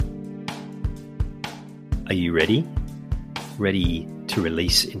Are you ready? Ready to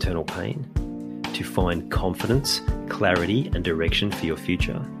release internal pain? To find confidence, clarity, and direction for your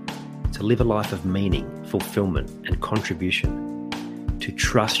future? To live a life of meaning, fulfillment, and contribution? To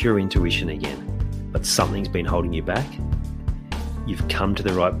trust your intuition again, but something's been holding you back? You've come to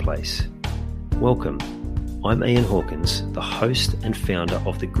the right place. Welcome. I'm Ian Hawkins, the host and founder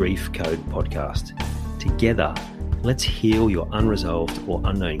of the Grief Code podcast. Together, let's heal your unresolved or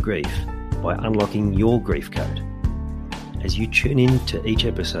unknown grief by unlocking your grief code. As you tune in to each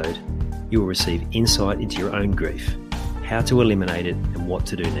episode, you will receive insight into your own grief, how to eliminate it, and what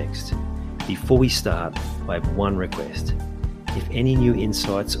to do next. Before we start, I have one request. If any new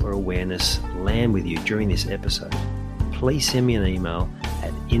insights or awareness land with you during this episode, please send me an email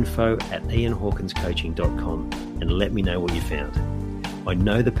at info@ianhawkinscoaching.com and let me know what you found. I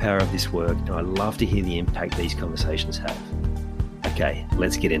know the power of this work and I love to hear the impact these conversations have. Okay,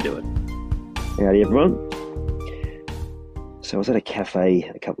 let's get into it. Howdy everyone. So I was at a cafe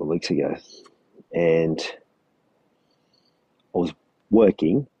a couple of weeks ago and I was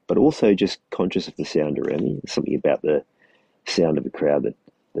working, but also just conscious of the sound around me. There's something about the sound of a crowd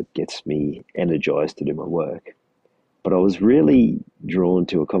that gets me energized to do my work. But I was really drawn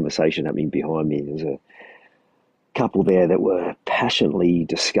to a conversation happening behind me. There was a couple there that were passionately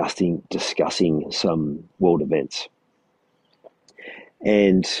discussing some world events.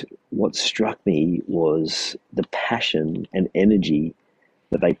 And what struck me was the passion and energy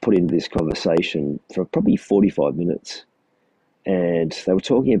that they put into this conversation for probably 45 minutes. And they were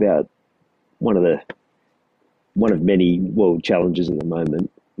talking about one of many world challenges at the moment,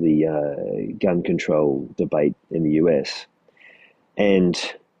 the gun control debate in the US. And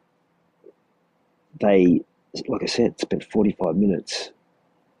they, like I said, spent 45 minutes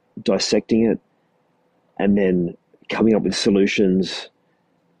dissecting it and then coming up with solutions,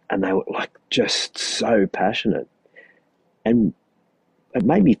 and they were like just so passionate. And it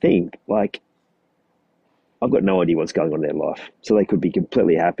made me think, like, I've got no idea what's going on in their life, so they could be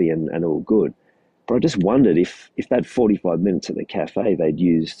completely happy and all good. But I just wondered if that 45 minutes at the cafe, they'd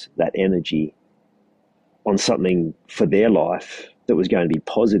used that energy on something for their life that was going to be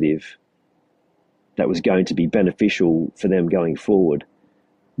positive, that was going to be beneficial for them going forward,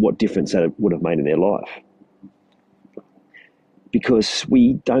 what difference that would have made in their life. Because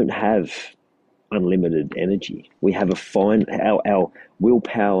we don't have unlimited energy. We have our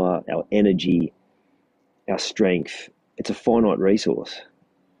willpower, our energy, our strength. It's a finite resource.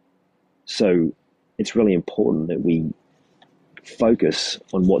 So it's really important that we focus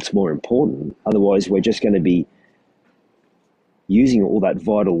on what's more important. Otherwise, we're just going to be using all that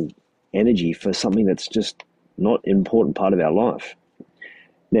vital energy for something that's just not an important part of our life.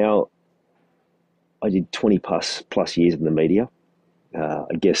 Now, I did 20 plus years in the media.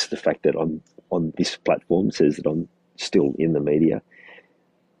 I guess the fact that I'm on this platform says that I'm still in the media.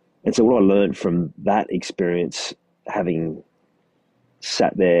 And so what I learned from that experience, having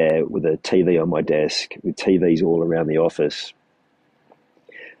sat there with a TV on my desk, with TVs all around the office,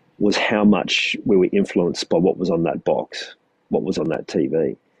 was how much we were influenced by what was on that box, what was on that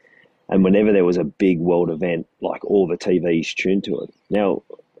TV. And whenever there was a big world event, like all the TVs tuned to it. Now,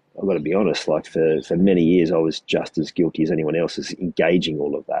 I've got to be honest, like for many years, I was just as guilty as anyone else as engaging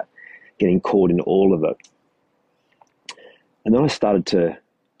all of that, getting caught in all of it. And then I started to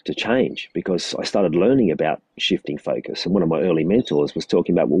change because I started learning about shifting focus. And one of my early mentors was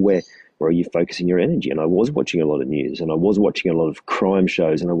talking about, well, where are you focusing your energy? And I was watching a lot of news, and I was watching a lot of crime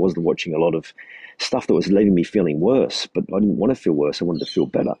shows, and I was watching a lot of stuff that was leaving me feeling worse, but I didn't want to feel worse. I wanted to feel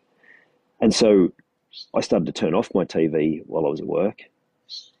better. And so I started to turn off my TV while I was at work.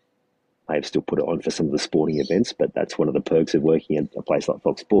 I have still put it on for some of the sporting events, but that's one of the perks of working at a place like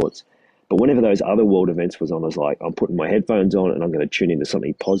Fox Sports. But whenever those other world events was on, I was like, I'm putting my headphones on and I'm going to tune into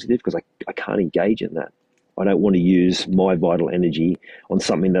something positive because I can't engage in that. I don't want to use my vital energy on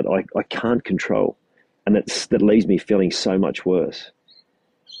something that I can't control, and that leaves me feeling so much worse.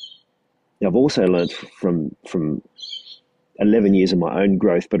 Now, I've also learned from 11 years of my own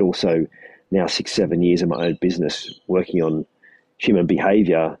growth, but also now 6-7 years of my own business working on human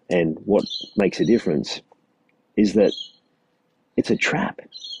behavior and what makes a difference, is that it's a trap.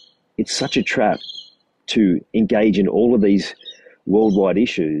 It's such a trap to engage in all of these worldwide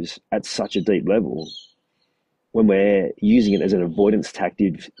issues at such a deep level when we're using it as an avoidance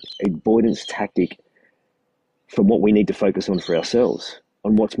tactic from what we need to focus on for ourselves,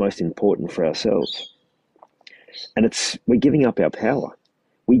 on what's most important for ourselves. And we're giving up our power.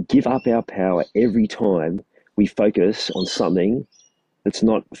 We give up our power every time we focus on something that's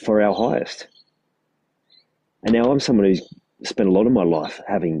not for our highest. And now I'm someone who's spent a lot of my life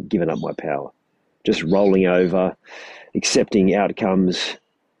having given up my power. just rolling over, accepting outcomes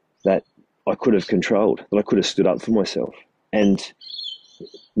that I could have controlled, that I could have stood up for myself. And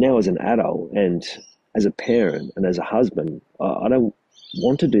now as an adult and as a parent and as a husband, I don't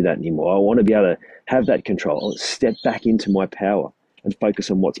want to do that anymore. I want to be able to have that control, step back into my power and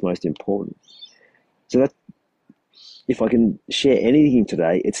focus on what's most important. So that, if I can share anything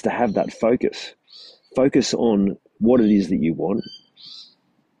today, it's to have that focus. Focus on what it is that you want.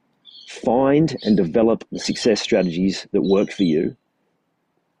 Find and develop the success strategies that work for you.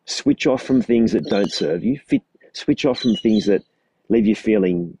 Switch off from things that don't serve you. Switch off from things that leave you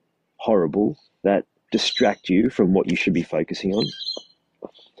feeling horrible, that distract you from what you should be focusing on.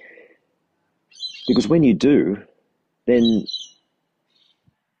 Because when you do, then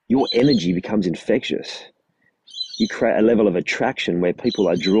your energy becomes infectious. You create a level of attraction where people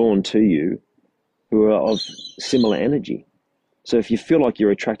are drawn to you who are of similar energy. So if you feel like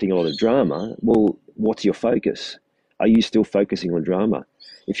you're attracting a lot of drama, well, what's your focus? Are you still focusing on drama?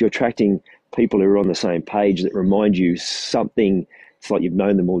 If you're attracting people who are on the same page that remind you something, it's like you've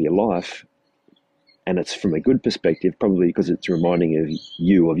known them all your life, and it's from a good perspective, probably because it's reminding of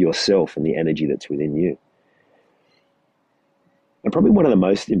you of yourself and the energy that's within you. And probably one of the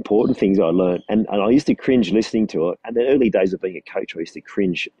most important things I learned, and I used to cringe listening to it, and the early days of being a coach, I used to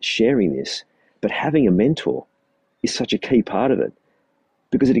cringe sharing this, but having a mentor is such a key part of it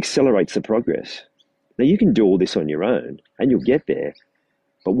because it accelerates the progress. Now you can do all this on your own and you'll get there,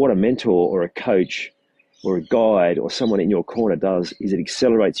 but what a mentor or a coach or a guide or someone in your corner does is it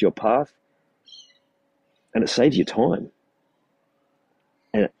accelerates your path and it saves you time.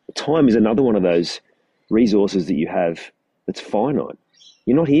 And time is another one of those resources that you have that's finite.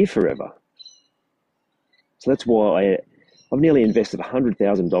 You're not here forever. So that's why I've nearly invested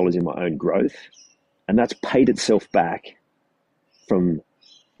 $100,000 in my own growth, and that's paid itself back from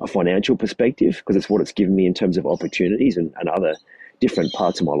a financial perspective because it's what it's given me in terms of opportunities and other different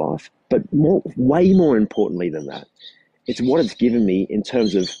parts of my life. But way more importantly than that, it's what it's given me in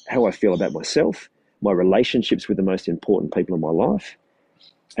terms of how I feel about myself, my relationships with the most important people in my life,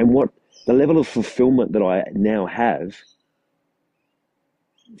 and what the level of fulfillment that I now have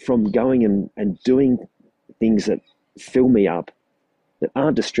from going and doing things that fill me up, that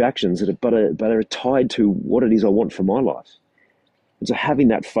aren't distractions, but are tied to what it is I want for my life. And so having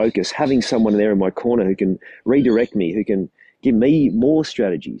that focus, having someone there in my corner who can redirect me, who can give me more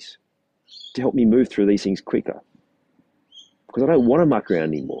strategies to help me move through these things quicker. Because I don't want to muck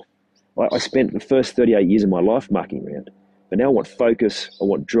around anymore. I spent the first 38 years of my life mucking around, but now I want focus, I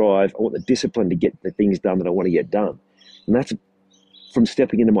want drive, I want the discipline to get the things done that I want to get done. And that's from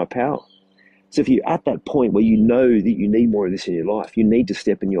stepping into my power. So if you're at that point where you know that you need more of this in your life, you need to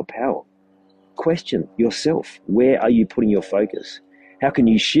step in your power. Question yourself, where are you putting your focus? How can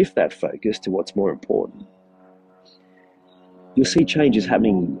you shift that focus to what's more important? You'll see changes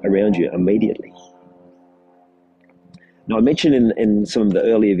happening around you immediately. Now, I mentioned in some of the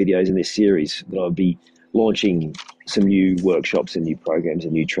earlier videos in this series that I'll be launching some new workshops and new programs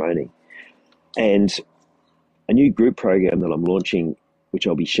and new training. And a new group program that I'm launching, which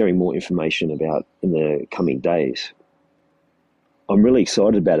I'll be sharing more information about in the coming days. I'm really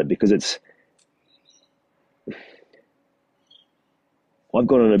excited about it because I've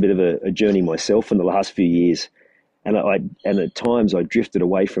gone on a bit of a journey myself in the last few years, and at times I drifted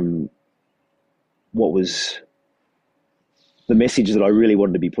away from what was the message that I really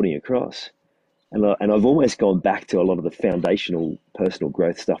wanted to be putting across. And I've almost gone back to a lot of the foundational personal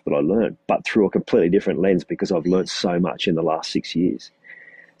growth stuff that I learned, but through a completely different lens because I've learned so much in the last 6 years.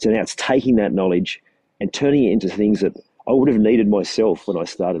 So now it's taking that knowledge and turning it into things that I would have needed myself when I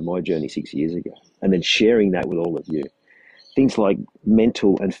started my journey 6 years ago, and then sharing that with all of you. Things like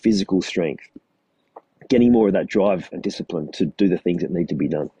mental and physical strength, getting more of that drive and discipline to do the things that need to be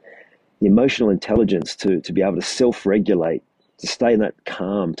done. The emotional intelligence to be able to self-regulate, to stay in that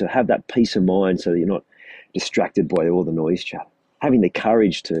calm, to have that peace of mind so that you're not distracted by all the noise chat. Having the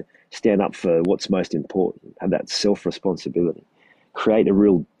courage to stand up for what's most important, have that self-responsibility, create a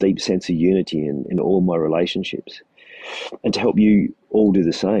real deep sense of unity in all my relationships, and to help you all do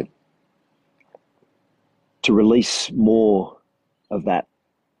the same. To release more of that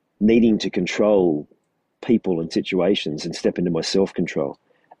needing to control people and situations and step into my self-control,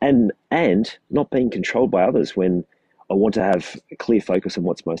 and not being controlled by others when I want to have a clear focus on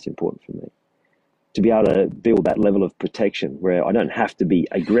what's most important for me. To be able to build that level of protection where I don't have to be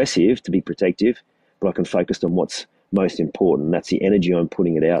aggressive to be protective, but I can focus on what's most important. That's the energy I'm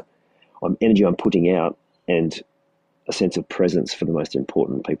putting out, and a sense of presence for the most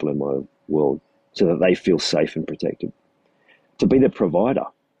important people in my world so that they feel safe and protected. To be the provider,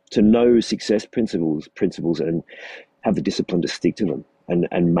 to know success principles and have the discipline to stick to them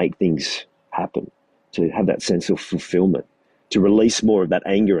and make things happen, to have that sense of fulfillment, to release more of that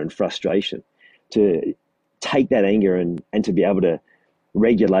anger and frustration, to take that anger and to be able to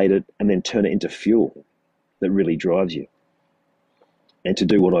regulate it and then turn it into fuel that really drives you. And to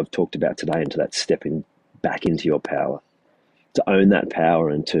do what I've talked about today, into that stepping back into your power, to own that power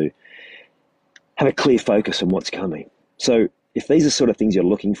and to have a clear focus on what's coming. So if these are sort of things you're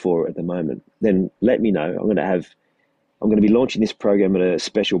looking for at the moment, then let me know. I'm going to be launching this program at a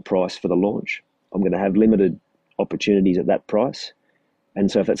special price for the launch. I'm going to have limited opportunities at that price.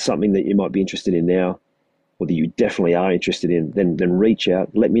 And so if that's something that you might be interested in now, or that you definitely are interested in, then reach out.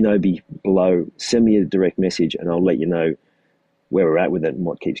 Let me know below. Send me a direct message and I'll let you know where we're at with it and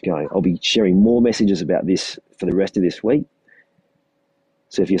what keeps going. I'll be sharing more messages about this for the rest of this week.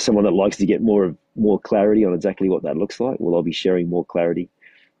 So if you're someone that likes to get more clarity on exactly what that looks like, well, I'll be sharing more clarity.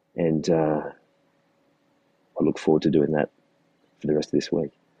 And I look forward to doing that for the rest of this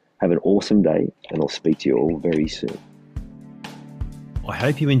week. Have an awesome day, and I'll speak to you all very soon. I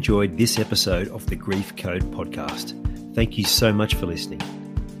hope you enjoyed this episode of the Grief Code podcast. Thank you so much for listening.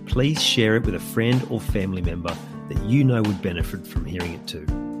 Please share it with a friend or family member that you know would benefit from hearing it too.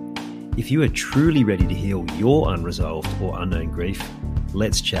 If you are truly ready to heal your unresolved or unknown grief,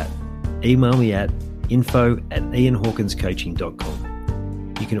 let's chat. Email me at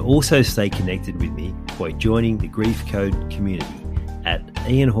info@ianhawkinscoaching.com. You can also stay connected with me by joining the Grief Code community at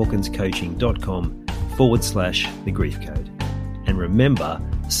ianhawkinscoaching.com/the Grief Code. And remember,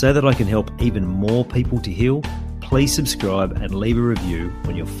 so that I can help even more people to heal, please subscribe and leave a review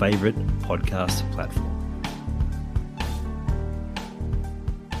on your favorite podcast platform.